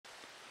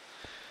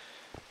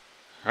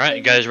Alright,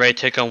 you guys ready to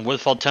take on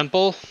Woodfall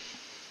Temple?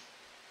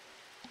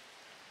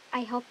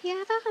 I hope you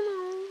have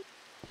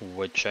ammo.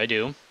 Which I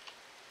do.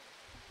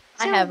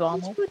 I have ammo.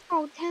 This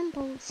Woodfall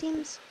Temple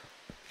seems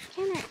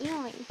kinda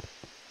eerie.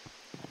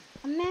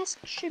 A mask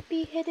should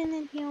be hidden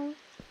in here.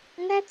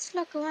 Let's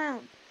look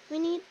around. We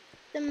need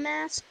the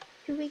mask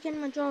to weaken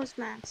Majora's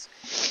mask.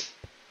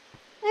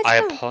 I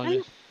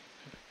apologize.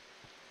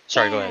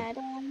 Sorry, go ahead.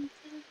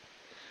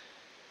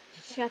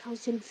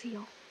 Shadows in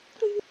field.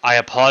 I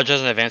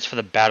apologize in advance for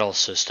the battle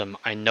system.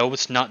 I know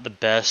it's not the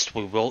best.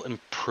 We will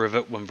improve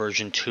it when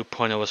version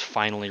 2.0 is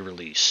finally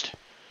released.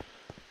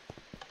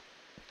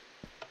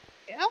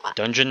 Yeah.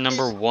 Dungeon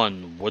number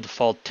 1,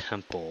 Woodfall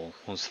Temple,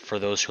 was for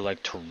those who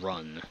like to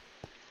run.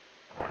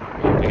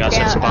 We got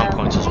some spawn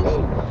points as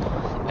well.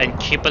 And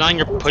keep an eye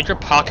on put your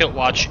pocket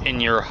watch in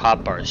your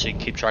hotbar so you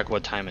can keep track of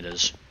what time it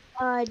is.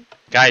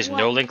 Guys,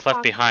 no link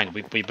left behind.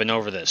 We've been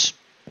over this.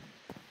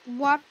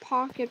 What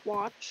pocket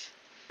watch?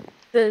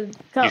 You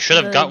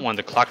should have got one,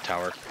 the clock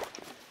tower.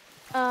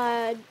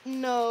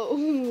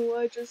 No,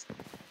 I just...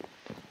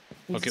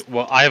 Okay,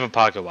 well, I have a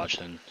pocket watch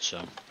then,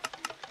 so...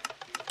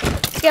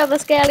 Scale the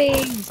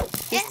skellies!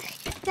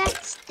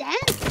 That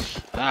stench!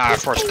 Ah,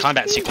 forced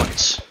combat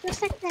sequence.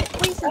 Just like that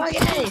poison. Oh,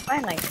 yay,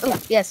 finally. Oh,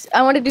 yes,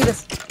 I want to do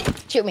this.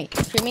 Shoot me,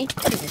 shoot me,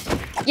 shoot me.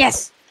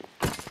 Yes!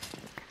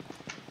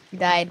 You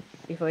died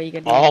before you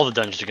could do All the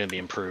dungeons are going to be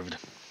improved.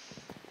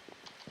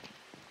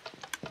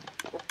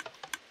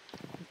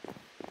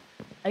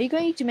 Are you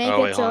going to make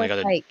oh, wait, it hold so on, I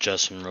gotta like...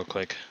 adjust them real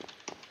quick.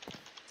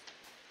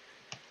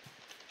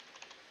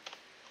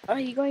 Are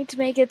you going to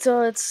make it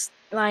so it's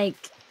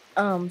like,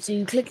 so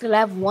you click the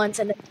lever once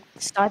and it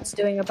starts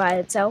doing it by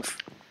itself?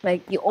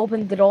 Like, you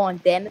open the door and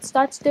then it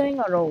starts doing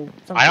it, or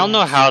something I don't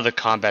know else? how the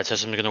combat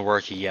system is going to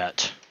work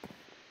yet.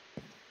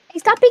 Hey,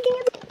 stop picking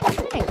at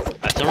the thing!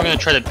 I think we're going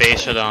to try to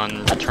base it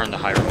on Return to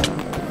Hyrule.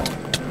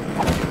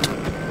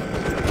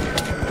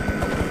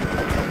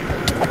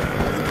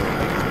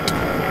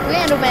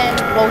 Enderman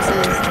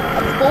versus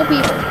 4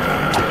 people.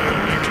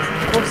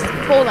 Versus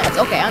 4 lanes.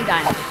 Okay, I'm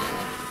dying.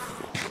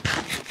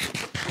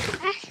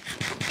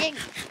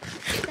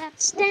 That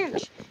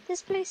stench!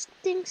 This place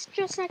stinks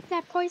just like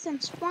that poison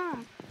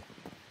swamp.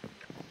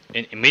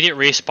 And immediate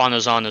respawn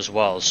is on as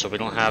well, so we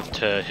don't have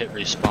to hit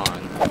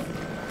respawn.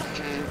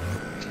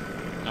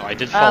 No, I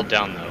did fall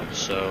down though,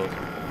 so...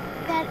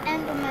 That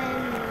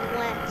Enderman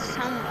went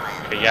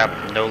somewhere. Okay,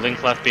 yeah, no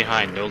link left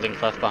behind, no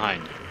link left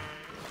behind.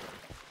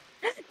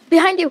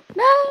 Behind you!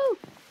 No!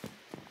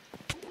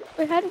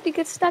 Wait, how did he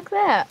get stuck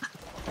there?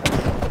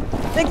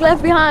 Link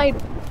left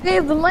behind!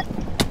 Save the link!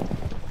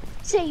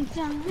 Save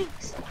the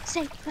links!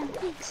 Save the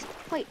links!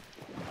 Wait.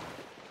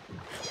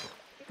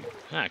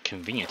 Ah,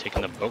 convenient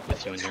taking the boat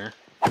with you in here.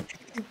 Hey,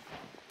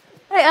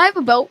 I have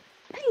a boat!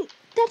 Hey,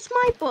 that's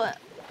my boat!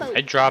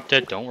 I dropped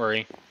it, don't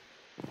worry.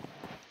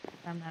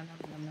 Nom, nom, nom,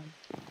 nom, nom.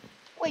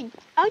 Wait,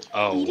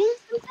 are you eating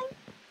something?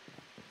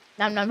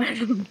 Nom, nom, nom,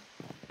 nom.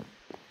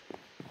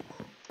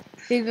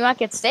 Did you not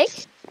get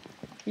steak?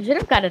 You should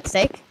have got a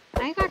steak.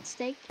 I got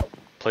steak.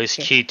 Place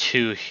key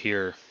 2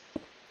 here.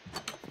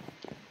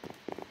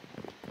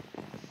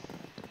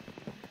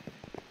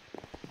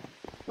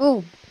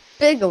 Ooh,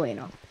 big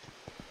arena.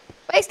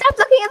 Wait, stop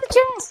looking at the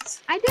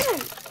chests! I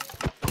didn't.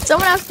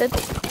 Someone else did.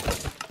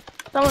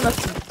 Someone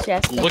else did the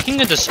chest. Looking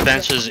at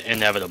dispense is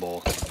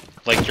inevitable.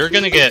 Like, you're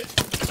gonna get...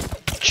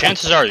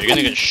 Chances are you're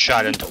gonna get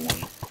shot into one.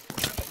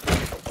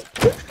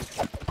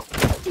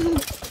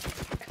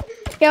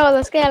 Kill all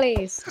the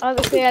skellies! All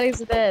the skellies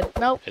are dead.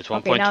 Nope. It's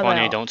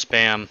 1.20, don't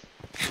spam.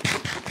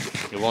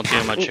 You won't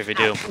do much if you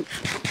do.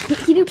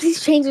 Can you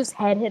please change his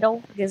head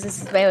hiddle? Because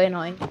this is very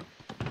annoying.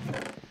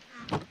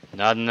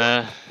 Not in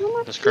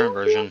this current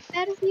version.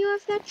 That if you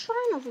have that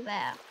shrine over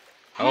there.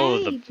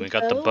 Oh, Hey, we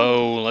got the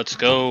bow. Let's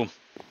go.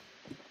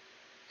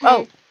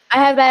 Oh, I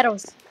have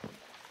ladders.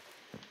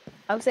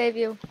 I'll save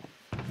you.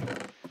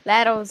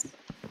 Ladders.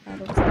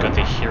 Got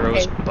the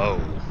hero's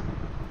bow.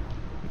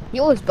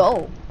 Yours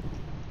bow.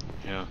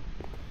 Yeah.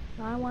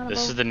 I want a This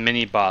bow. is the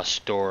mini boss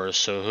door,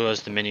 so who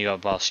has the mini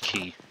boss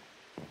key?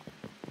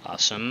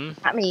 Awesome.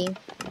 Not me.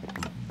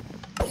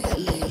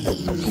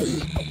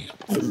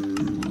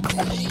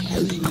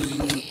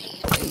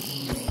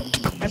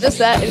 I'm just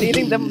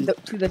leading them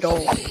to the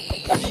door.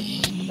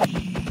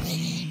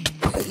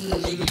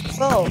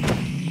 Oh.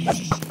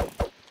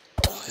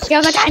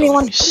 Kill the tiny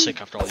one.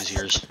 Sick after all these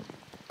years.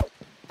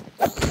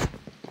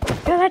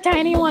 Kill that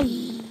tiny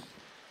one.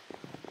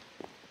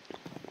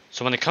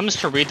 So when it comes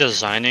to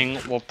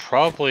redesigning, we'll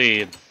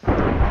probably... You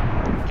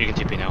can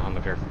TP now, I'm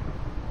up here.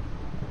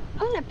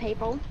 On the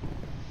paper.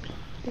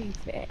 Okay,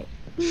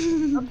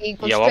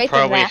 go Yeah, we'll straight to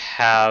probably that.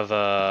 have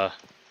a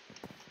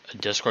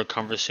Discord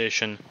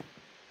conversation.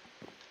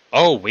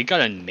 Oh, we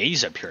got a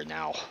maze up here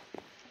now.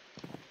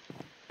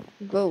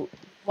 Go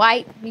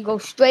white. You go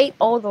straight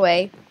all the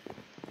way.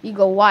 You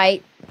go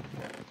white.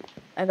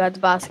 I got the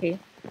boss key.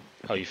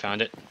 Oh, you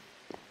found it?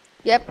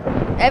 Yep.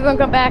 Everyone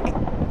come back.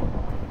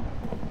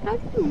 How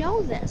do you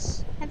know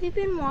this? Have you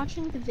been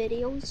watching the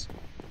videos?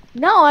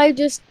 No, I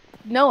just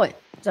know it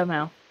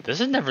somehow. This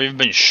has never even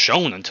been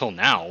shown until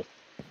now.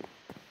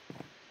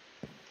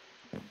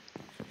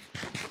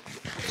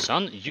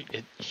 Son,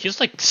 he's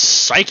like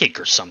psychic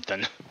or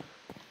something.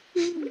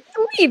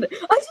 Wait,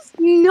 I just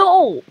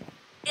know.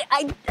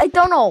 I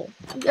don't know.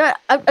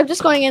 I'm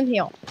just going in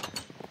here.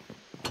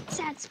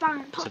 Sad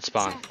spawn. Sad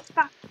spawn.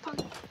 Sad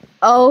spawn.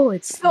 Oh,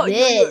 it's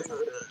this.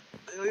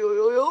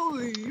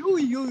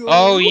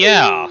 Oh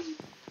yeah.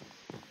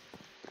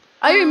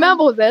 I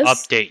remember this.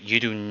 Update, you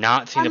do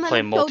not need to I'm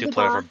play gonna kill the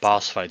multiplayer for boss.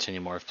 boss fights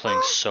anymore if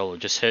playing solo.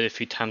 Just hit it a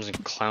few times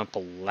and climb up a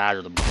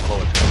ladder to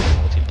blow it for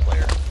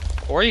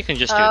multiplayer. Or you can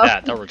just do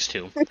that works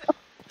too.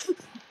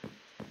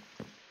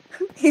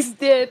 He's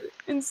dead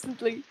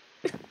instantly.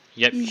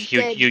 Yep, He's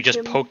you dead, just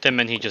Jim. poked him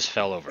and he just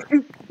fell over.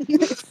 And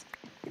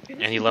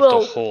he left a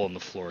hole in the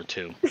floor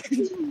too.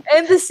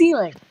 And the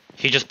ceiling.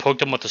 He just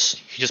poked him with the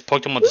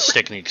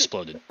stick and he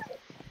exploded.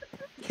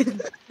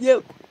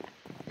 Yep.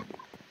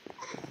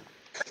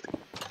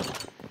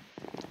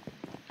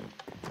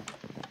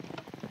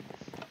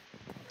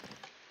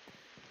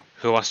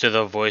 Who wants to do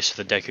the voice of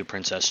the Deku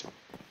Princess?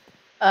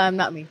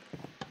 Not me.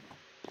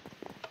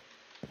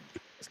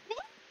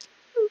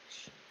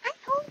 I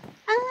hope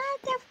a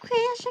lot of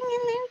crashing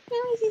and loud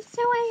noises,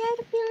 so I had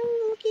a feeling we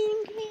were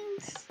getting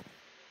close.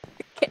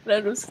 Can't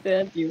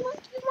understand you.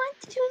 Monkey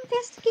wanted to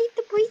investigate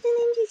the poison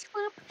in the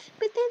swamp,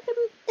 but then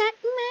that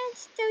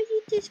monster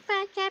you just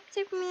fought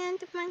captured me and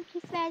the monkey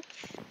fled.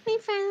 We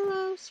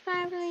followed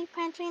slowly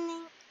punishing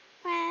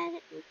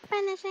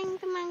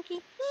the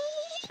monkey.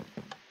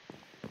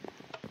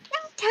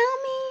 Don't tell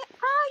me!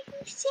 Are you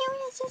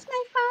serious? Is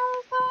my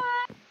father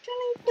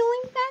actually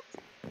doing that?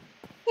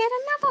 Yet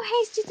another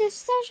hasty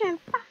decision.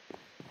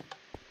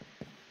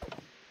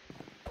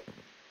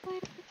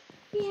 But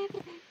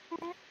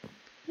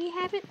we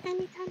haven't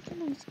any time to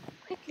lose.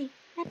 Quickly,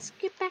 let's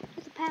get back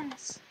to the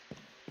palace.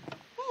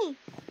 Hey,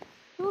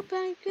 you're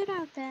very good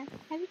out there.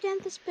 Have you done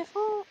this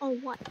before or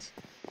what?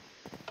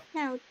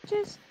 Now,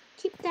 just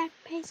keep that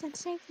pace and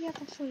save the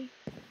other three.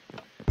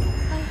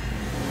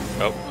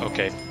 Oh,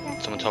 okay.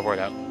 Someone teleport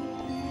out.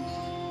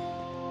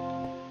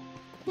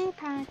 I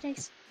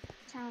apologize.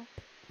 Ciao.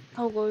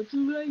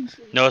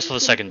 No, it's for the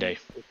second day.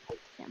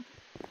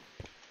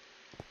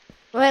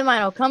 Wait,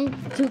 Mino, come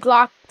to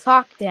clock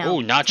down.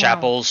 Ooh, notch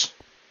apples.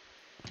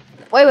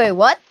 Wait,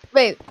 what?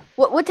 Wait,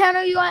 what town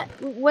are you at?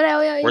 What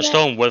area are you We're at?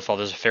 still in Woodfall.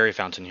 There's a fairy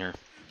fountain here.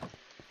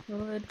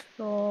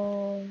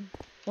 Woodfall.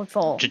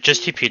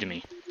 Just TP to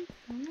me.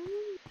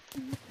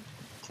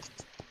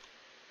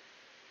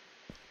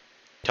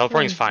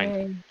 Teleporting's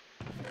fine.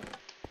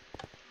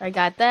 I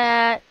got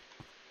that.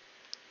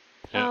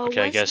 Yeah,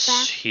 okay, I what's guess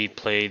that? he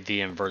played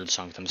the inverted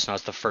song with him. So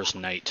that's the first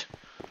night.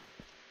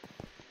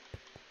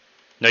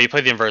 No, you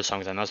played the inverted song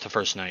with him. That's the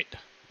first night.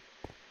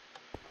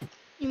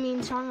 You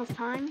mean Song of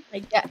Time?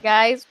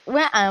 Guys,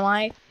 where am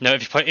I? No,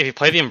 if you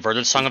play the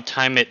inverted song of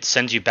time, it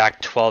sends you back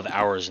 12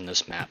 hours in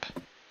this map.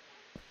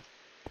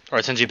 Or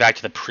it sends you back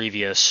to the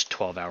previous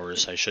 12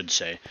 hours, I should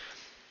say.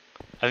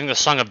 I think the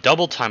Song of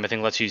Double Time,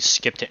 lets you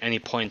skip to any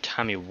point in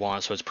time you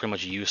want, so it's pretty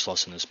much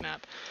useless in this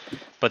map.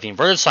 But the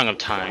Inverted Song of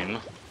Time...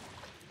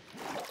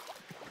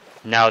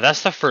 Now,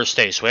 that's the first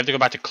day, so we have to go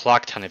back to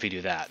Clock Town if you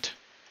do that.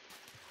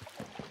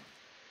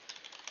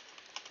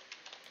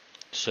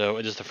 So,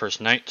 it is the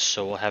first night,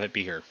 so we'll have it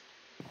be here.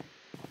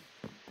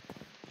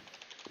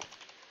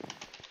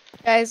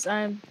 Guys,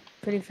 I'm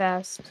pretty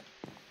fast.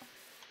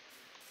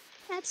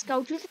 Let's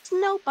go to the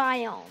snow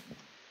biome.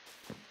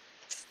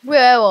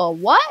 Well,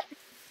 what?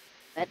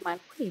 That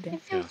might be It then.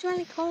 feels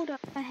really cold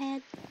up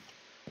ahead.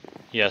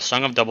 Yeah,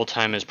 Song of Double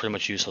Time is pretty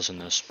much useless in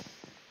this.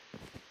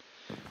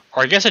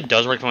 Or I guess it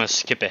does work if you want to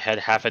skip ahead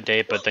half a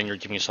day, but then you're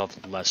giving yourself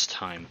less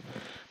time.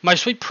 My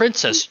sweet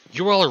princess,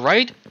 you were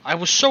alright? I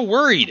was so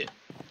worried!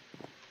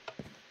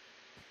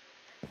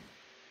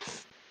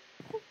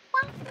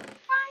 Why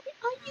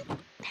are you...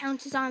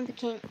 Pounces on the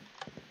king.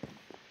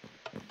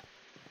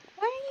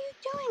 What are you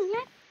doing?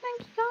 Let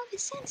monkey go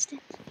this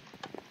instant.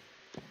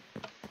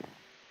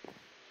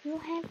 You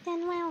have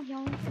done well,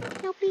 yo.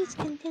 Now please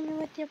continue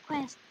with your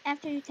quest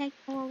after you take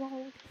the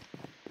road.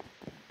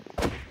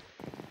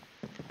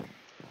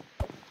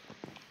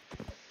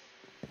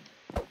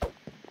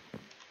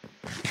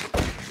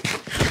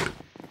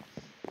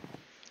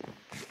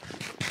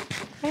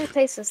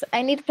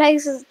 I need to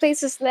place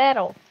this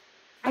ladder.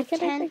 I can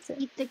can't fix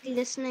it? eat the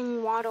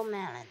glistening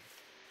watermelon.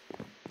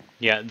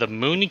 Yeah, the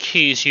moon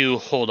keys you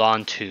hold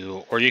on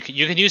to, or you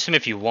can use them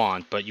if you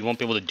want, but you won't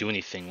be able to do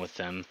anything with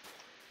them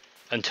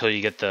until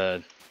you get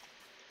the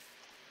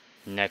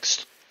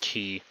next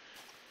key.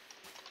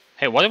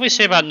 Hey, what did we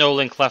say about no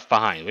link left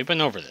behind? We've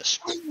been over this.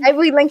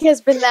 Every link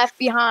has been left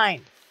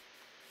behind.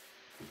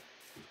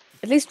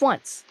 At least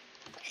once.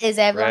 Is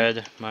everyone?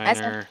 Red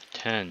minor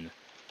 10.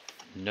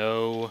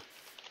 No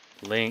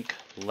link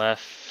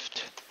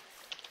left.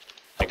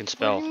 I can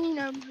spell.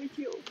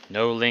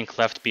 No link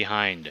left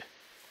behind.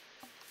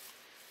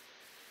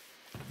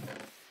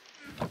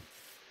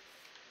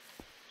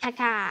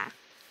 Kaka.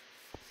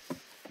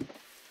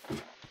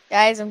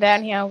 Guys, I'm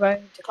down here. I'm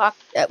going to clock.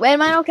 Wait,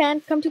 mine can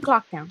come to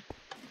Clock Town.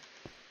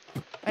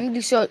 I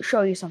need to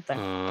show you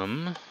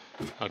something.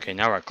 Okay,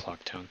 now we're at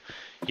Clocktown.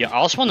 Yeah, I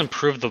also want to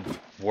improve the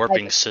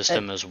warping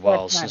system as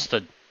well, since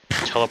the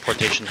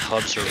teleportation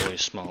hubs are really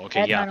small.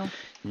 Okay, yeah.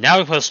 Now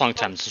we play this long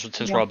time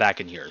since we're all back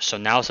in here. So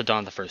now it's the dawn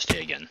of the first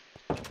day again.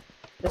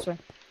 This way.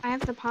 I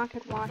have the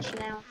pocket watch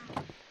now.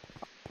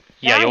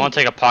 Yeah, you want to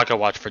take a pocket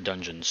watch for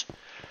dungeons.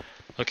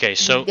 Okay,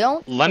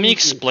 so let me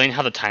explain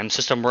how the time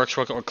system works,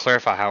 or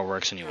clarify how it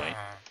works anyway.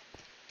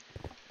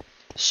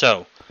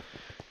 So,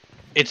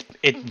 it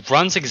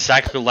runs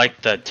exactly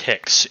like the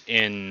ticks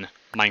in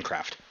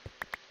Minecraft.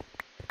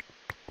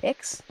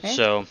 Ticks? Eh?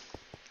 So,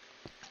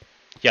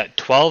 yeah,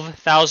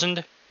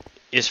 12,000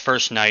 is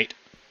first night,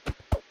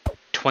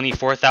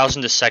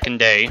 24,000 is second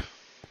day,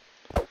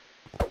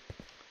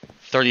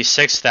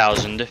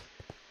 36,000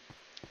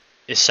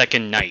 is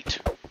second night,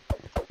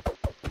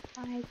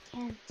 I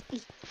can't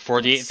eat.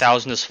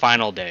 48,000 is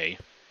final day,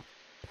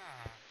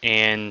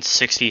 and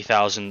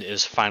 60,000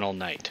 is final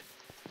night.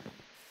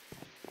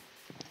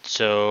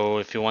 So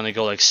if you want to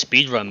go like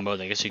speedrun mode,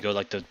 I guess you go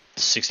like the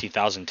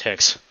 60,000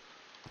 ticks.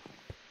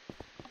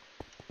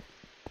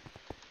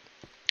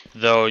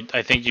 Though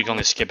I think you can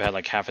only skip ahead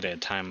like half a day at a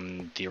time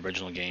in the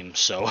original game,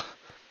 so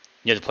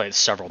you have to play it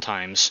several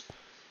times.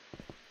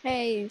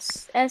 Hey,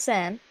 SN.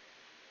 Can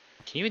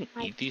you even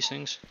eat these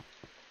things?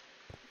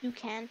 You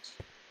can't.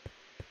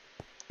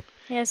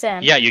 Hey, SN.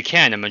 Yeah, you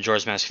can in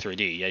Majora's Mask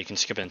 3D. Yeah, you can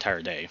skip an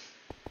entire day.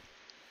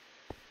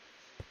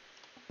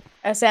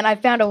 SN, I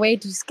found a way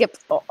to skip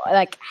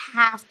like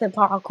half the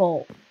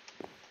parkour.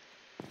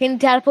 Can you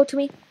teleport to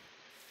me?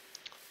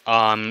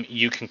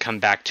 You can come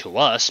back to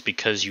us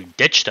because you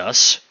ditched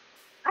us.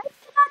 I did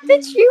not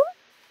ditch you.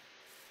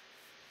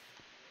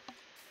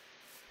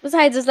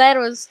 Besides, this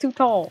ladder was too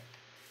tall.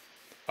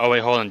 Oh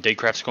wait, hold on.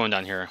 Digcraft's going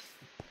down here.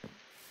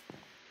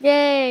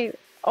 Yay!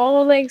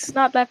 All links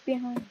not left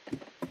behind.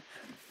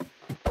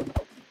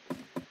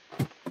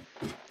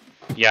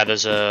 Yeah,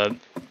 there's a...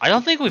 I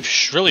don't think we've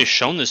really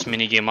shown this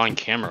minigame on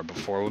camera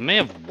before. We may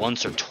have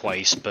once or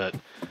twice, but...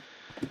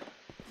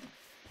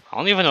 I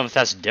don't even know if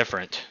that's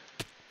different.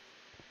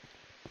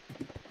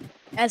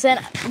 And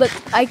then, look,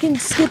 I can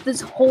skip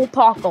this whole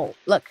parkour.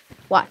 Look,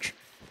 watch.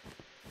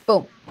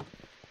 Boom.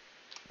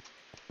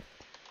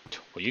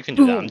 Well, you can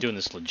do that. I'm doing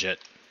this legit.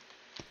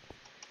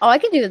 Oh, I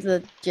can do it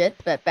legit,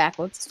 but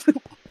backwards.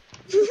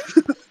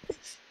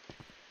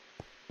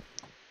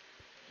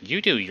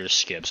 You do your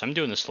skips. I'm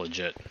doing this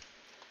legit.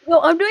 No,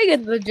 I'm doing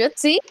it legit,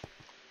 see?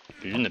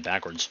 You're doing it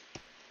backwards.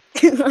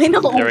 I know.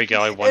 There we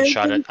go. I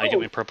one-shot it. I get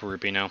my purple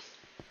rupee now.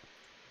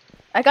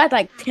 I got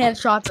like 10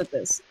 shots at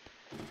this.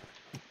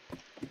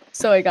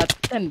 So I got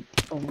 10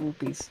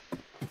 rupees.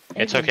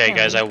 It's okay,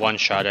 guys. I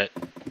one-shot it.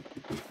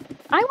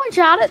 I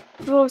one-shot it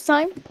the first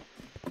time.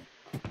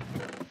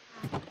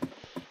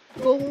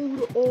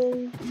 Gold or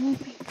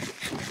rupee.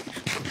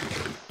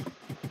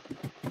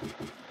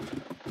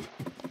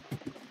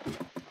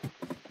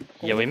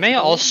 Yeah, we may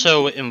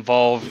also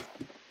involve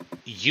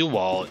you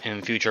all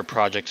in future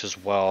projects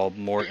as well.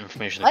 More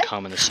information to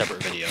come in a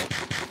separate video.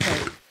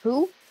 Wait,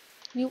 who?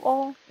 You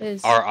all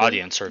is our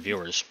audience, our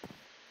viewers.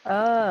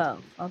 Oh,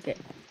 okay.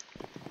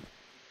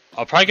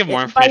 I'll probably give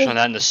more information on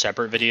that in a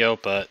separate video,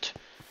 but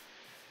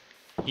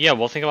yeah,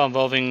 we'll think about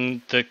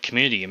involving the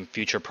community in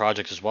future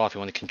projects as well if you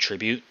want to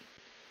contribute.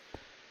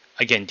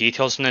 Again,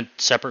 details in a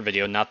separate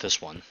video, not this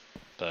one,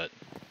 but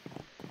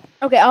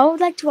okay. I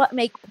would like to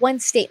make one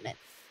statement.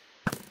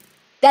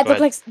 That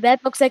looks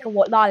like a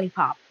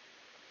lollipop.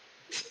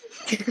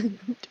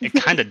 It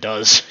kind of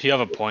does. You have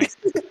a point.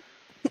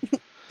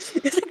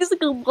 It's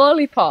like a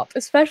lollipop,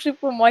 especially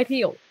from White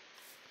Hill.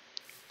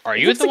 Are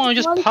you the one who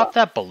just popped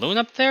that balloon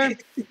up there?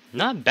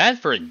 Not bad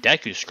for a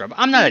Deku scrub.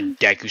 I'm not a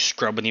Deku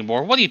scrub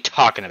anymore. What are you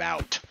talking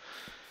about?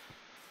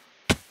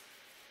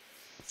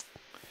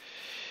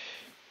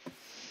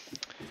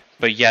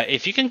 But yeah,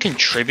 if you can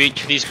contribute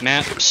to these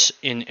maps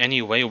in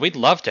any way, we'd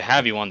love to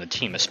have you on the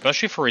team,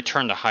 especially for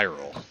Return to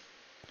Hyrule.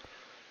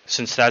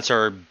 Since that's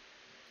our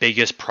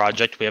biggest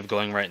project we have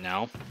going right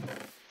now.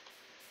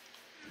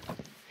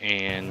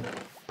 And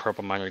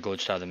Purple Miner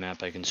glitched out of the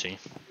map, I can see.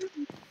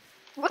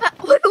 What?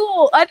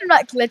 I did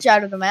not glitch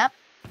out of the map.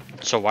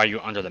 So why are you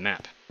under the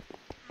map?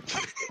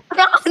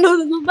 Not under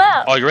the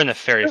map. Oh, you're in the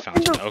fairy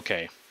fountain.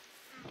 Okay.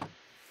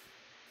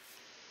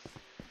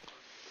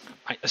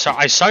 So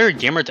I saw your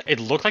gamer. It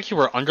looked like you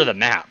were under the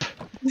map.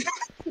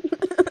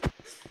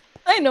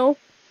 I know.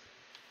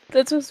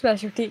 That's a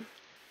specialty.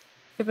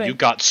 You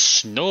got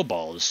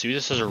snowballs. Use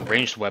this as a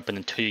ranged weapon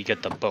until you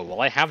get the bow.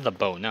 Well, I have the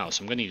bow now,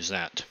 so I'm gonna use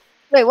that.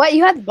 Wait, what?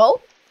 You had the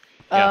bow?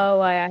 Yeah.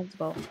 Oh, I had the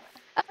bow.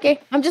 Okay,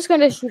 I'm just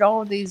gonna shoot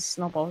all these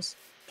snowballs.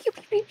 Pew,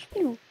 pew,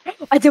 pew,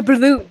 pew. At the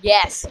balloon,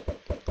 yes.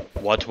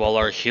 What will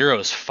our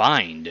heroes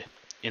find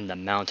in the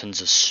mountains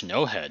of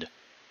Snowhead?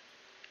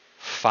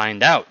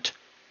 Find out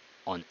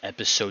on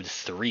episode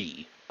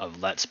 3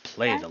 of Let's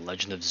Play The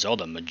Legend of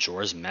Zelda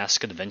Majora's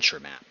Mask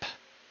Adventure Map.